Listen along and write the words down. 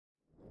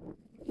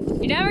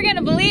You're never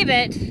gonna believe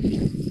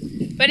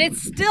it, but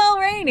it's still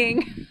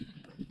raining.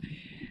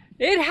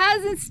 It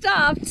hasn't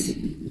stopped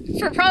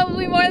for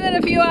probably more than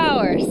a few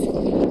hours.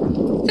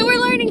 So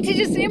we're learning to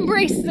just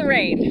embrace the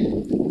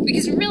rain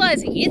because we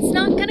realize it's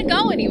not gonna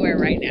go anywhere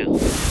right now.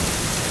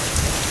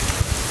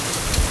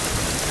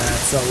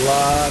 That's a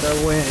lot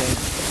of wind.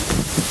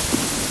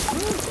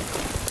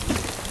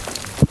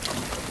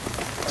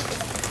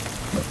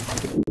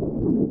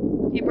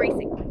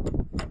 Embracing.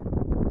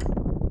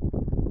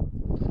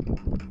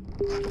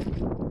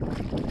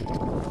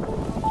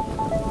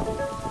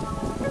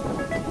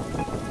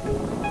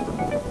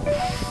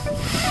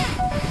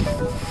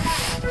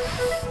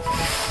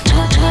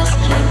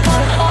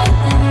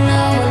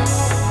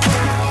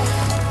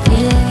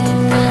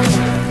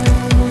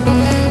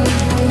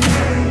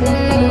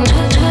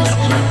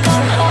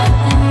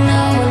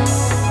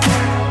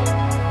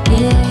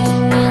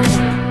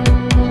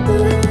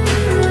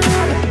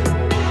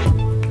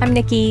 I'm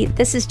Nikki,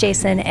 this is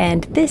Jason,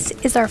 and this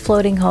is our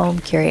floating home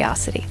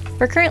curiosity.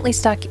 We're currently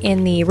stuck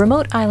in the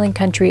remote island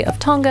country of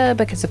Tonga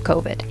because of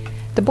COVID.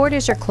 The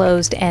borders are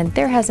closed and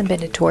there hasn't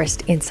been a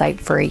tourist in sight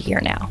for a year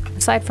now,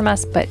 aside from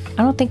us, but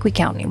I don't think we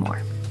count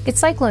anymore. It's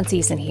cyclone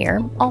season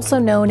here, also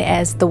known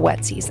as the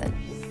wet season,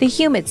 the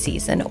humid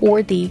season,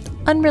 or the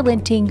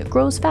unrelenting,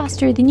 grows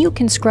faster than you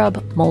can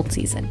scrub mold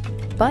season.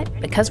 But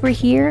because we're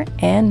here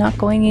and not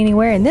going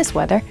anywhere in this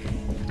weather,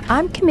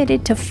 I'm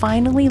committed to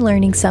finally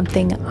learning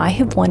something I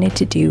have wanted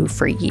to do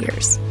for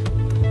years.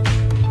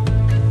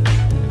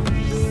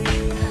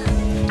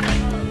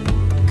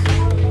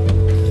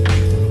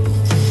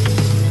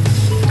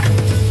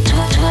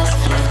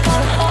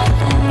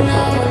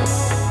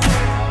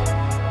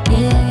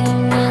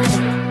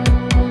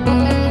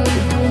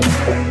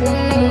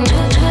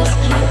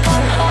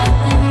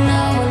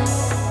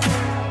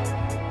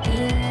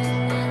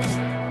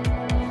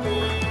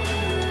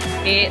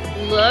 It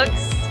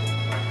looks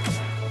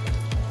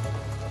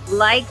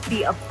like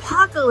the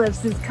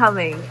apocalypse is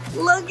coming.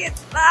 Look at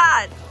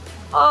that.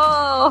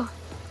 Oh,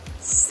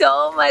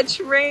 so much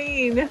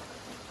rain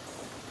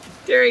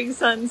during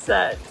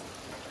sunset.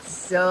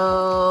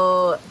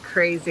 So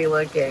crazy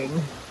looking.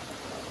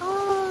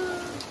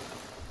 Oh.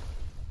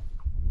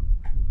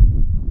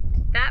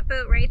 That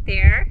boat right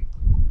there,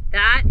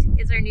 that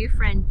is our new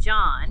friend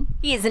John.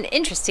 He is an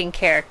interesting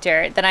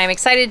character that I'm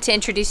excited to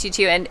introduce you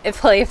to, and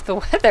if the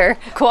weather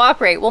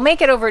cooperate, we'll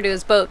make it over to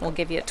his boat and we'll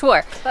give you a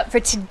tour. But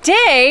for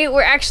today,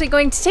 we're actually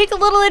going to take a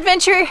little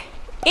adventure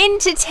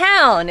into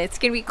town. It's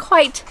gonna be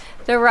quite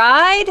the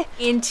ride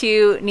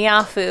into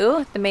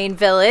Niafu, the main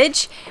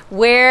village,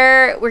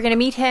 where we're gonna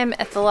meet him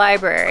at the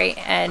library.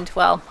 And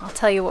well, I'll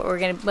tell you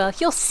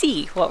what you'll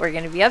see what we're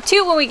gonna be up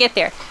to when we get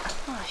there.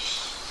 Oh,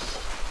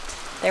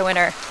 there went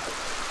our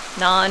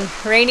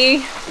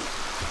non-rainy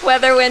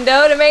weather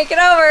window to make it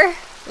over.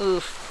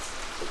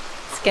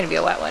 Oof, it's gonna be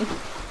a wet one.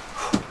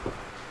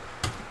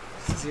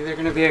 This is either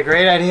gonna be a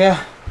great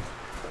idea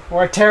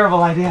or a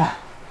terrible idea.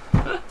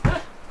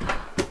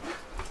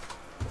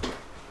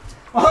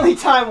 Only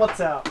time will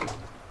tell.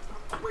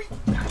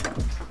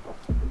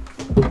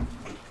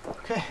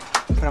 Okay,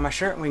 put on my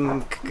shirt and we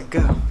can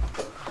go.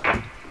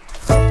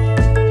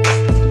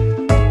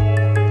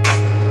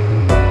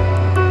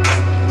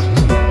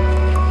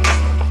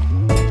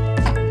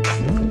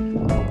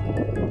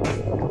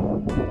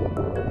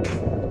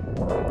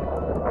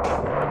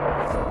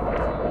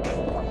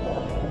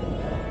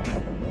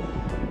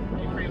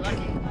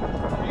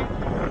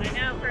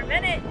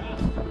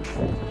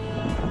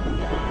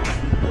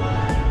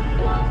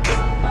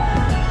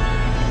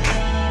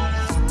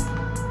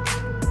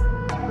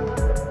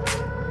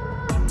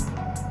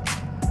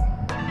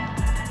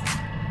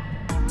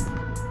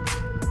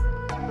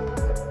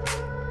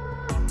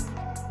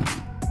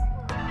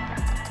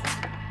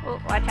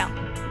 Watch out.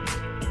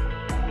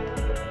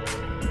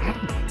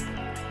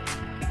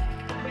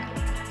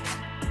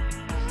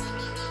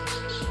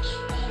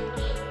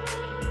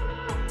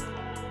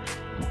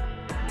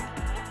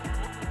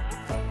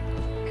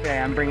 Okay,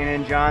 I'm bringing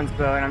in John's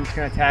boat and I'm just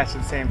going to attach to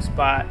the same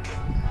spot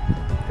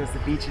because the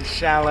beach is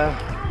shallow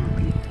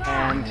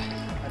and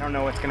I don't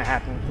know what's going to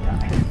happen with the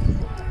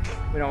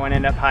tide. We don't want to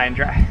end up high and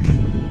dry.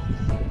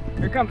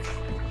 Here it comes.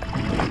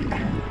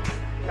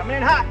 Coming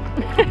in hot.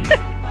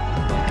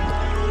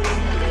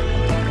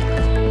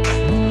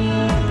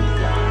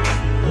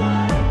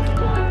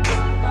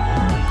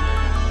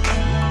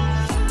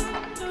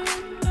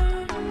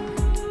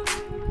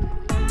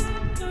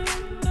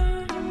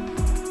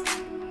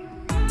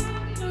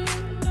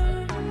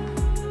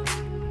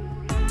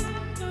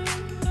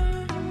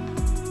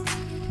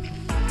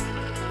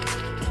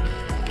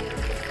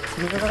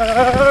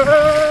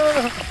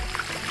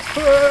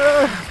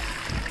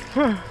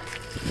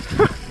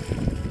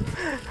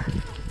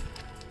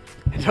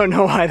 I don't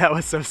know why that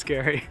was so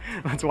scary.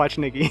 Let's watch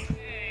Nikki.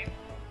 Okay.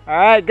 All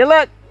right, good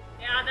luck.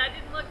 Yeah, that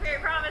didn't look very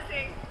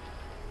promising.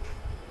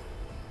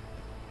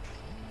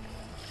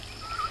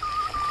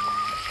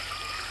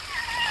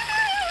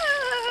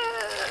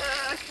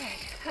 Okay.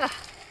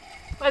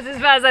 Was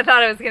as bad as I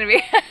thought it was going to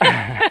be.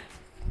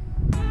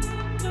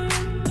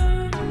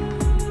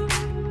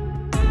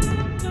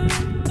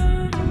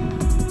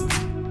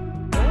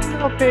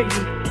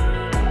 piggies.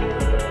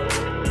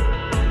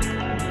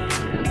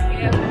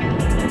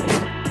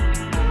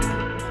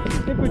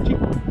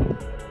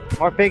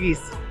 More piggies.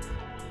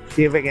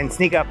 See if we can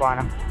sneak up on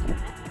them.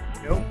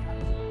 Nope.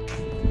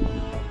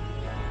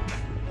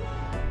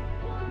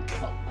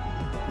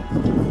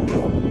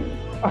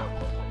 Oh.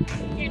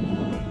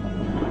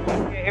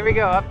 Okay, here we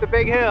go, up the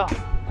big hill.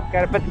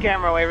 Gotta put the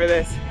camera away for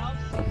this.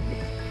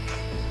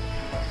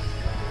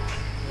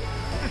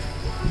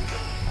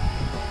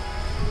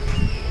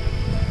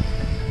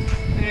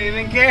 They don't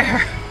even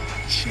care.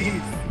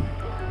 Jeez.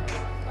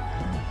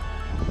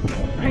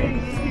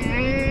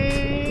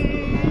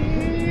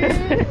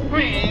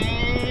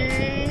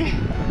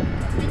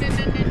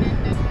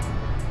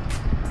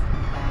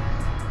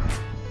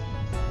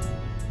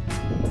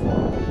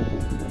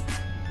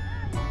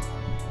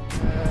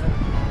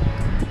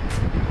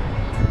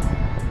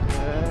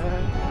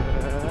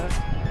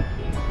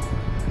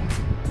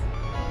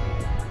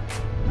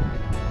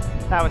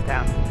 That was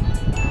town.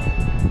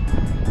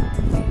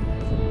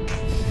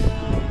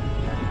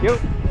 Yo.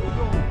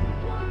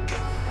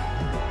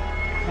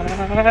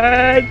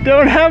 I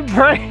don't have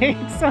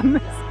brakes on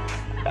this.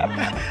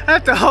 I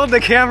have to hold the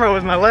camera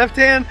with my left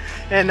hand,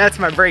 and that's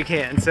my brake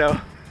hand, so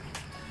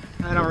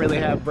I don't really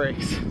have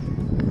brakes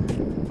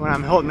when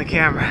I'm holding the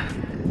camera.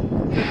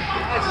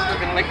 That's just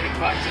like an electric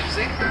bike,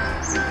 see?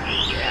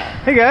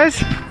 Hey guys.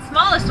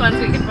 Smallest ones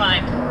we can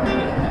find.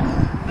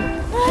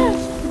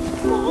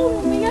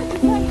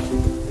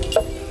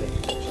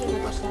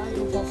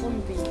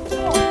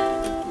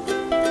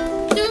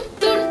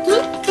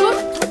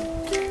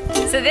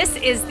 So this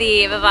is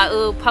the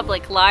Vava'u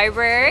Public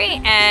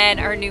Library, and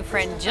our new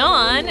friend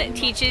John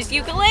teaches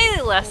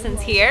ukulele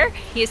lessons here.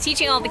 He is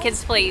teaching all the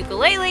kids to play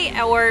ukulele,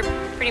 or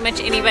pretty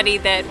much anybody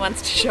that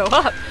wants to show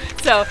up.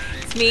 So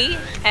it's me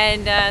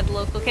and the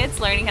local kids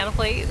learning how to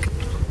play uke.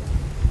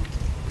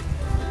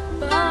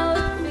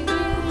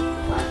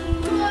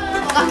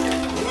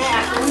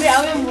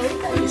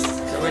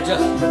 So we're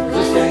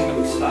just getting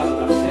them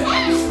started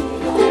upstairs.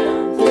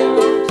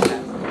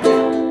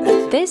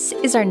 This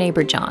is our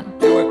neighbor John.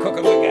 We're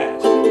cooking with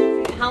gas.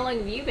 How long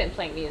have you been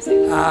playing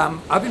music?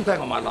 I've been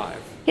playing all my life.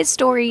 His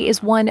story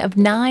is one of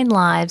 9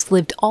 lives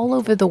lived all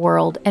over the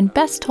world and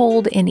best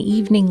told in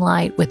evening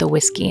light with a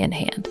whiskey in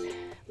hand.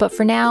 But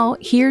for now,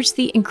 here's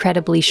the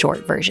incredibly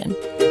short version.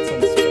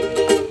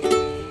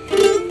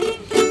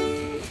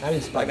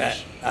 Like that.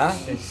 Huh?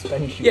 It's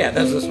Spanish. Yeah,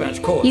 that's the Spanish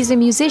chord. He's a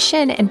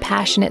musician and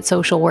passionate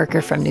social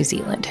worker from New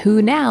Zealand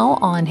who now,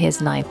 on his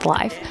 9th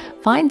life,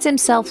 finds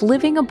himself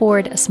living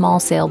aboard a small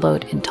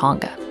sailboat in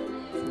Tonga.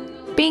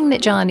 Being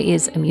that John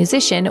is a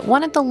musician,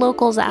 one of the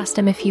locals asked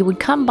him if he would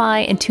come by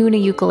and tune a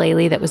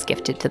ukulele that was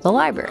gifted to the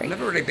library. I've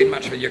never really been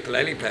much of a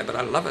ukulele player, but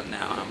I love it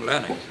now. I'm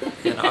learning,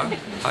 you know.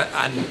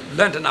 I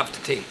learned enough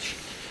to teach.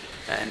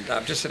 And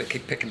I've just sort of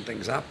keep picking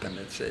things up, and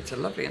it's a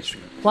lovely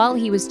instrument. While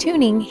he was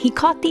tuning, he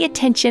caught the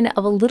attention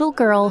of a little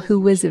girl who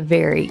was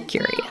very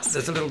curious.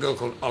 There's a little girl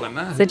called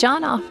Olima. So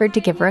John offered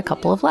to give her a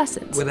couple of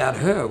lessons. Without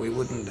her, we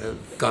wouldn't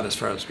have got as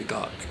far as we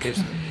got,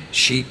 because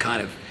she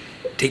kind of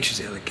teaches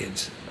the other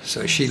kids.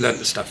 So she learned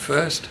the stuff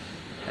first,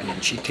 and then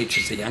she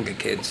teaches the younger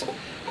kids.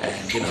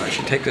 And, you know,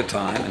 she takes her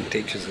time and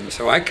teaches them.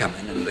 So I come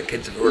in, and the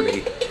kids have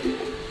already...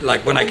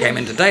 Like when I came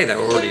in today, they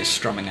were already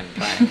strumming and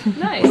playing.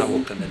 Nice. When I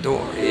walked in the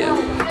door, yeah.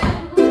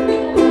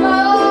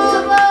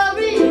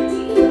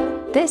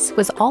 This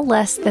was all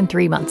less than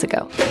 3 months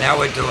ago. Now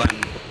we're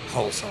doing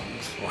whole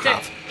songs, or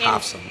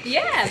half songs.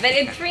 Yeah, but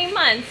in 3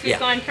 months, we've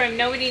gone from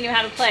nobody knew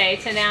how to play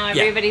to now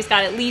everybody's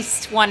got at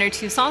least 1 or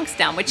 2 songs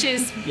down, which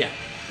is... Yeah.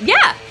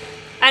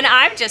 And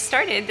I've just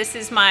started. This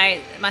is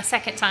my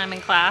second time in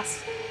class,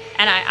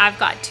 and I've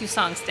got 2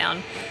 songs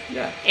down.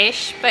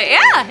 Ish. But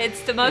yeah,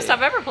 it's the most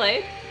I've ever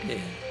played. Yeah,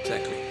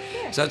 exactly.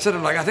 Yeah. So it's sort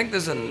of like, I think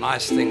there's a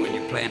nice thing when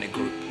you play in a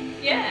group.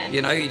 Yeah.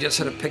 You know, you just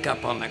sort of pick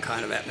up on that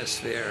kind of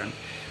atmosphere. And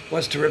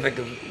what's terrific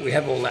is we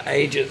have all the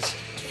ages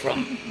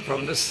from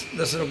this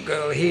little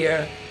girl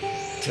here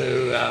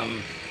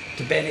to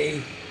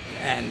Benny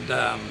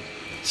and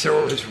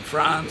Cyril, who's from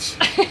France,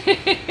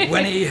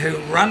 Winnie, who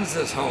runs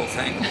this whole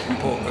thing,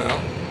 poor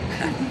girl.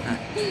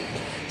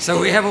 So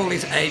we have all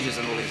these ages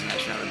and all these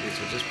nationalities,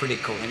 which is pretty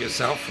cool. And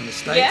yourself from the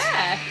States?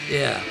 Yeah.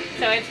 Yeah.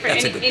 So it's for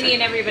any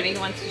and everybody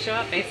who wants to show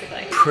up,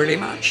 basically. Pretty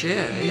much,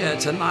 yeah. Yeah,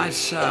 it's a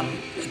nice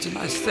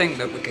thing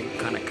that we can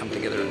kind of come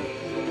together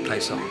and play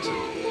songs.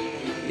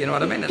 And, you know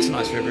what I mean? It's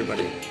nice for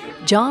everybody.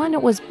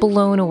 John was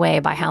blown away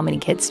by how many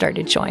kids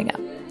started showing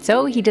up.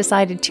 So he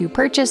decided to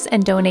purchase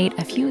and donate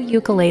a few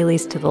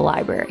ukuleles to the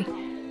library.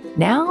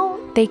 Now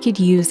they could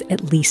use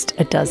at least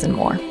a dozen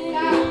more.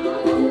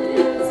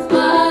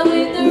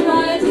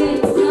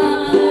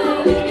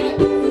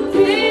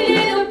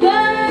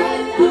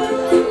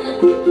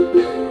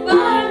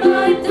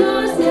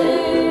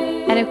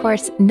 Of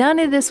course, none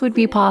of this would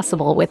be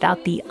possible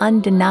without the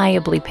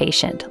undeniably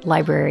patient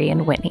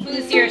librarian Winnie.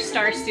 Who's your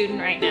star student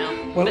right now?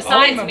 Well,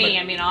 besides me,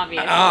 I mean,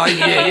 obviously. Oh,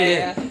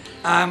 yeah.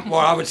 Well,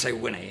 I would say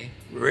Winnie,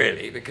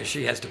 really, because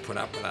she has to put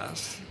up with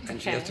us,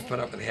 and she has to put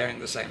up with hearing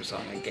the same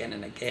song again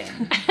and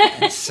again,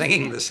 and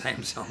singing the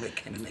same song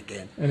again and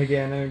again. And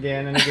again and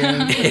again and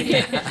again.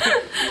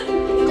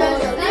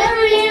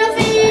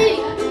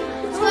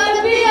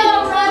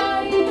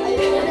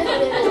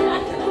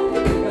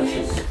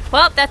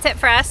 Well, that's it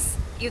for us.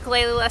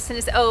 Ukulele lesson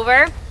is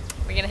over.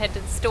 We're gonna head to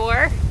the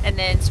store and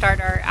then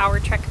start our hour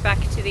trek back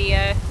to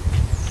the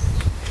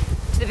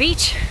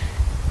beach.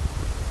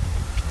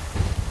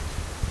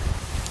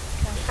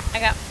 I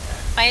got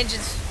my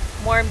engines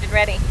warmed and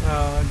ready.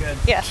 Oh, good.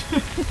 Yeah.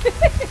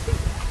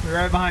 We're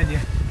right behind you.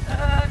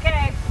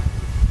 Okay.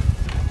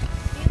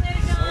 See you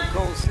later, John.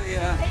 Cool, see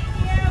ya. Thank you.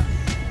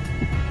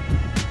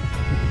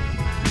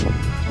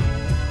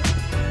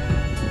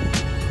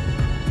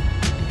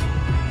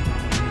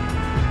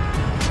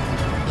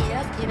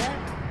 Get up.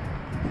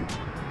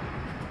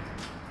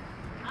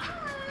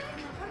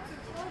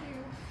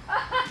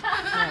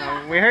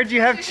 Oh, we heard you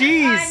have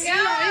cheese. Yeah.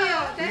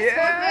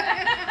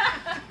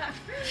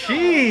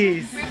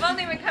 Cheese. We've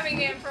only been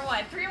coming in for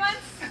what, 3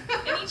 months?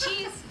 Any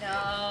cheese?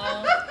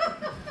 No.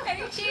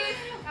 Any cheese?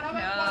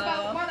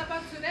 No. What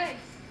about today?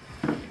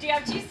 Do you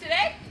have cheese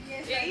today?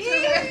 Yes.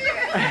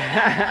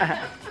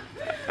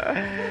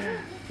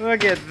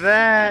 Look at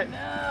that.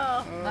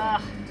 No. Oh,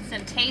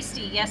 some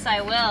tasty. Yes,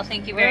 I will.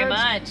 Thank you very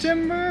That's much.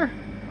 Timber.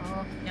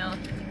 Oh, no.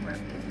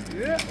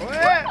 Yeah.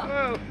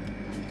 Whoa.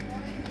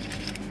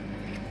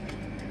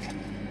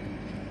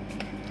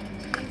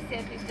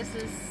 I think this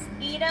is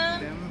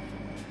Edam.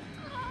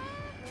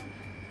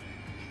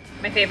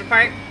 My favorite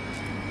part,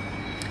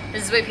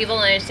 this is what people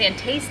don't understand,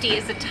 tasty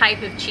is a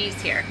type of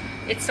cheese here.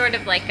 It's sort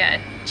of like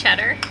a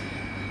cheddar,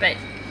 but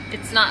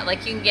it's not.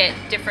 Like, you can get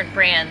different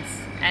brands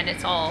and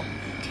it's all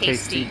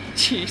tasty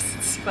cheese.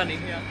 It's funny,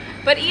 yeah.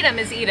 But Edam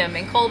is Edam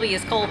and Colby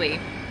is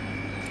Colby,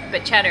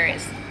 but cheddar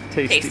is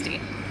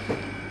tasty.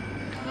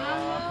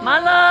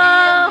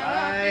 Malo!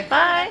 Bye.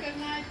 Bye!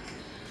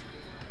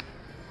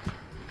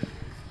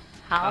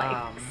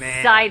 How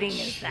exciting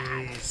is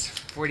that?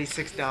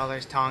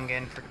 $46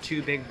 Tongan for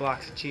 2 big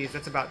blocks of cheese.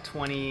 That's about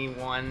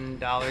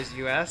 $21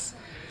 US.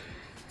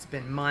 It's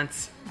been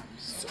months. I'm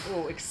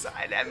so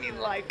excited. I mean,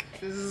 like,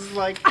 this is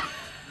like,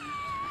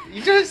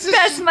 you just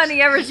Best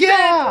money ever spent.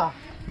 Yeah.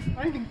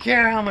 I don't even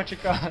care how much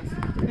it costs.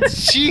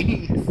 It's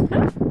cheese.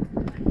 It's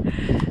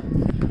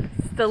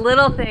the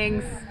little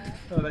things.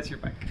 Oh, that's your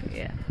bike.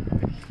 Yeah.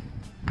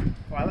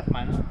 Oh, I left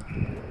mine on.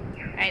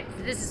 Alright,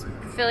 so this is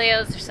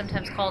Filio's, or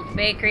sometimes called the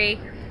bakery.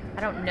 I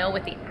don't know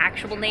what the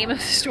actual name of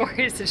the store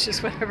is, it's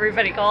just what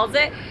everybody calls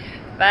it.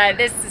 But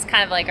this is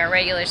kind of like our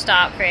regular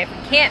stop for if we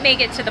can't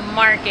make it to the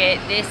market,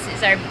 this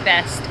is our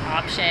best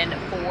option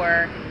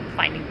for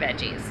finding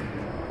veggies.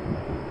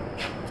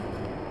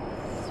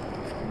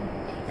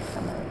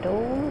 Some of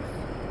those.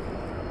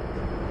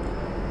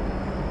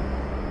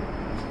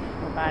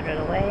 Move out of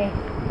the way.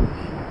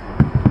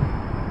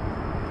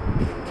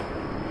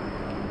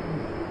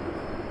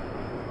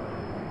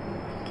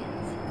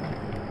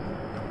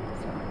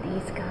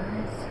 These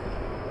guys.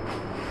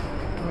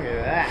 Look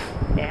at that.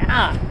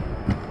 Yeah.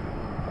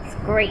 It's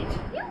great.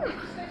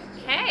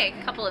 Okay, a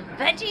couple of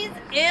veggies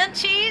and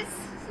cheese.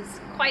 This is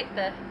quite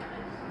the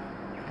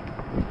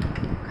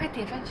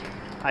adventure.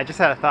 I just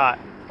had a thought.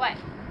 What?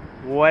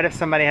 What if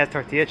somebody has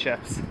tortilla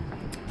chips?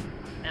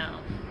 No.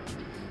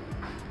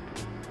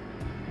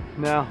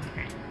 No.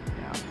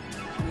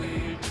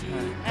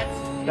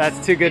 That's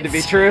That's too good to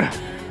be true.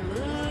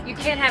 You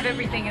can't have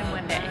everything in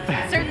one day.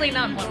 Certainly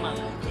not in 1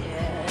 month.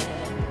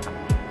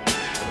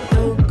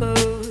 Don't go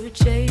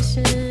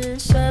chasing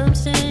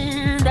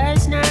something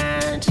that's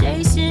not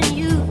chasing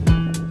you.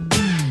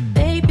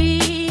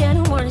 Baby, I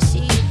don't wanna see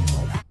you.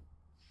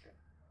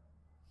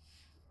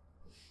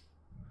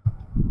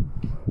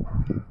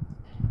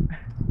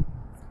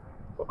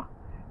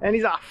 And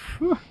he's off.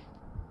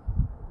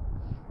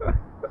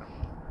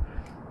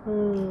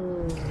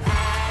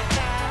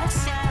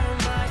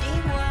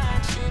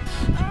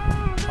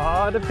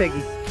 Oh, the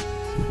piggy.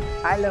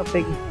 I love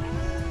piggy.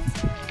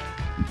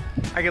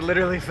 I could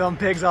literally film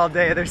pigs all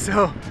day. They're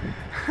so,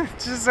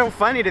 it's just so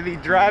funny to be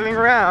driving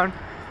around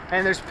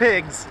and there's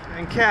pigs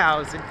and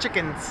cows and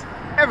chickens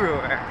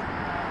everywhere.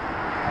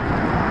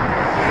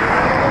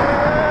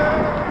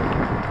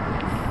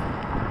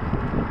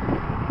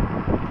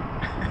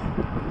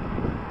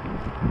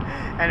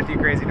 And a few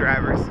crazy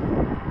drivers.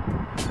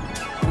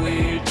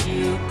 Where'd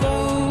you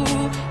go?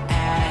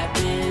 I've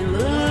been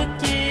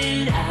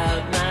looking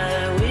out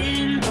my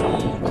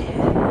window.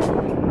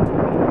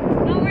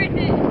 Not worth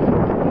it.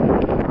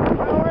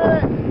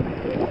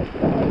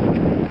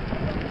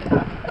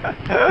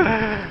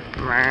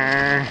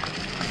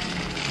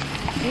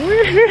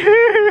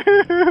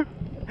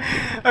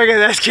 Okay,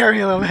 that scared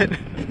me a little bit.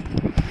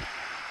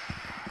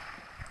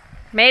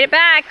 Made it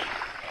back.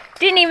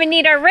 Didn't even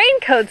need our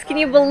raincoats. Can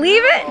you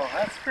believe it? Oh,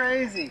 that's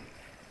crazy.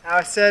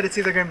 I said it's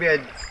either going to be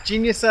a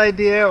genius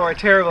idea or a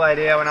terrible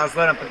idea when I was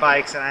loading up the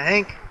bikes, and I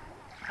think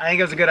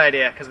it was a good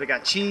idea because we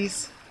got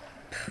cheese,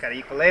 got a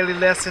ukulele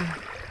lesson,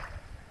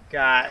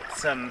 got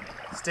some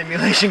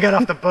Stimulation got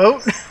off the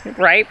boat.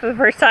 Right, for the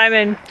first time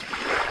in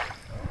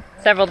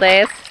several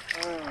days.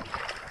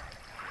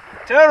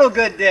 Total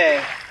good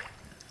day.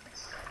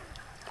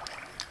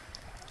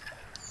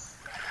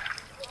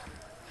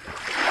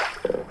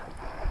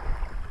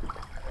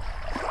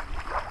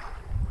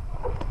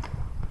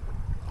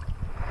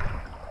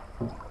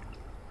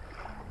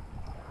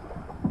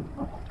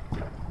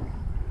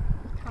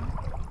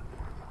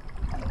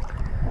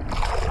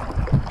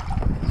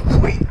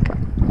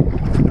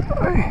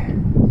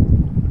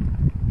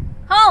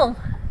 Home!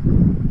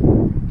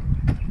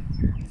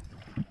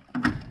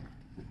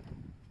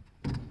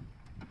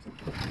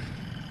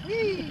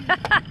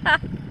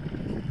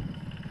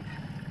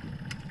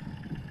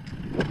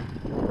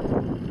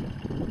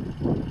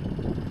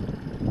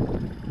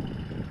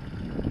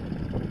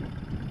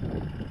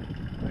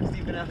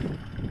 Deep enough.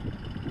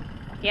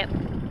 Yep.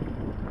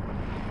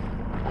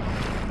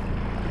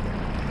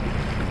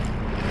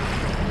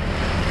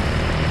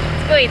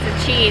 Let's go eat some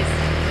cheese.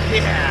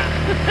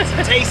 Yeah,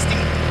 it's tasty.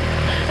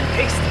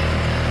 Tasty.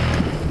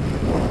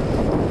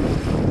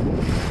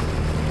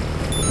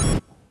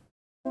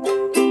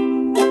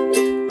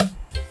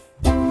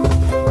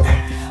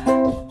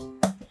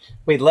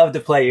 We'd love to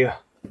play you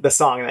the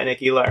song that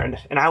Nikki learned,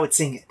 and I would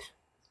sing it.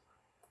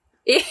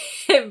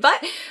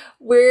 But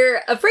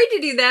we're afraid to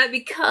do that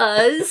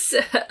because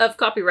of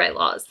copyright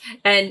laws.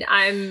 And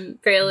I'm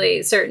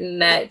fairly certain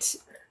that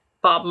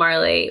Bob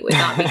Marley would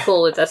not be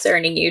cool with us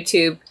earning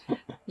YouTube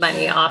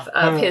money off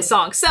of his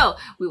song. So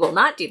we will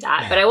not do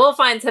that. But I will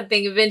find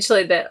something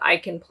eventually that I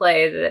can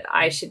play that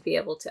I should be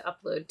able to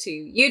upload to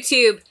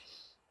YouTube.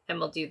 And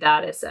we'll do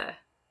that as a...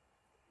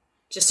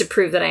 just to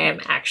prove that I am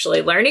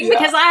actually learning,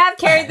 because I have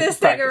carried this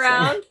thing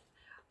around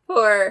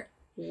for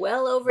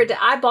well over...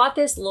 I bought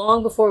this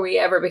long before we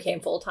ever became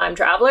full-time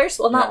travelers.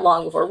 Well, not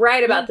long before,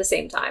 right about the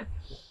same time.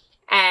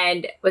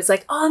 And was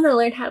like, oh, I'm going to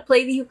learn how to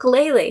play the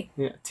ukulele.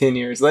 Yeah, 10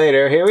 years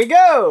later, here we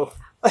go.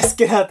 Let's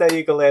get out that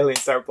ukulele and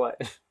start playing.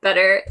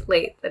 Better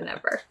late than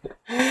never.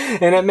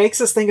 And it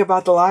makes us think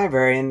about the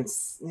library, and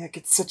it's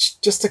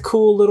such just a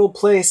cool little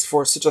place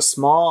for such a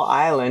small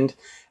island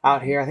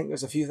out here. I think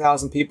there's a few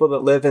thousand people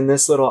that live in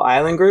this little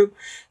island group,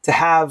 to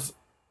have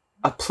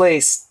a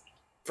place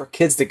for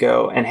kids to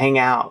go and hang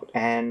out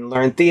and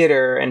learn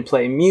theater and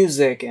play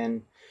music.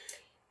 And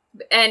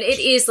it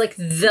is like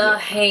the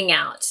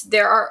hangout.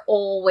 There are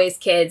always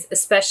kids,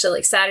 especially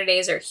like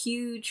Saturdays are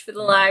huge for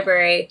the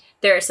library.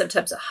 There are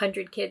sometimes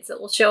 100 kids that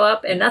will show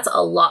up, and that's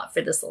a lot for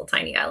this little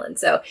tiny island.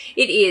 So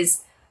it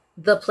is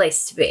the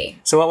place to be.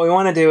 So what we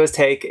want to do is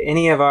take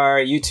any of our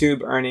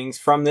YouTube earnings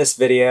from this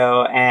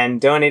video and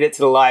donate it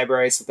to the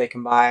library so they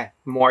can buy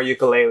more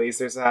ukuleles.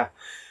 There's I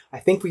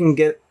think we can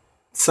get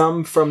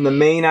some from the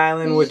main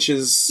island, which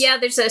is... Yeah,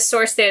 there's a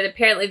source there that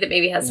apparently that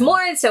maybe has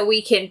more, and so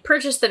we can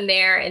purchase them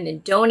there and then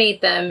donate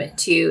them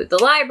to the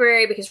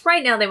library, because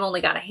right now they've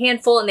only got a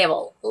handful and they have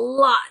a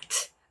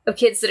lot of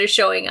kids that are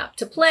showing up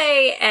to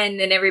play,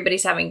 and then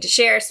everybody's having to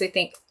share. So we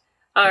think,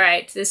 all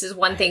right, this is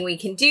one thing we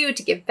can do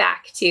to give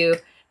back to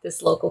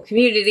this local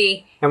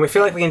community. And we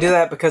feel like we can do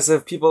that because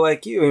of people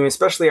like you, and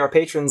especially our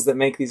patrons that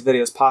make these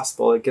videos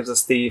possible. It gives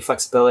us the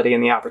flexibility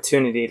and the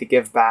opportunity to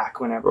give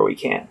back whenever we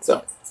can.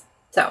 So,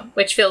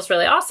 which feels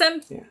really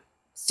awesome. Yeah.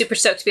 Super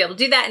stoked to be able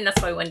to do that, and that's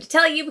why I wanted to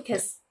tell you,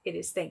 because it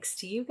is thanks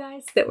to you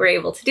guys that we're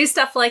able to do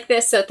stuff like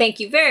this. So thank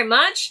you very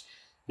much.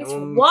 Thanks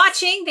for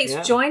watching. Thanks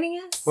for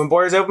joining us. When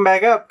borders open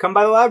back up, come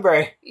by the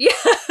library. Yeah.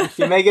 If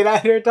you make it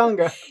out here,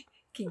 Tonga.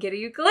 Can get a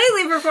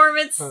ukulele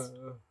performance.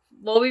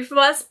 Won't be from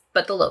us,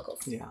 but the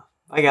locals. Yeah.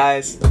 Bye,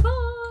 guys.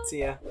 Bye.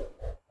 See ya.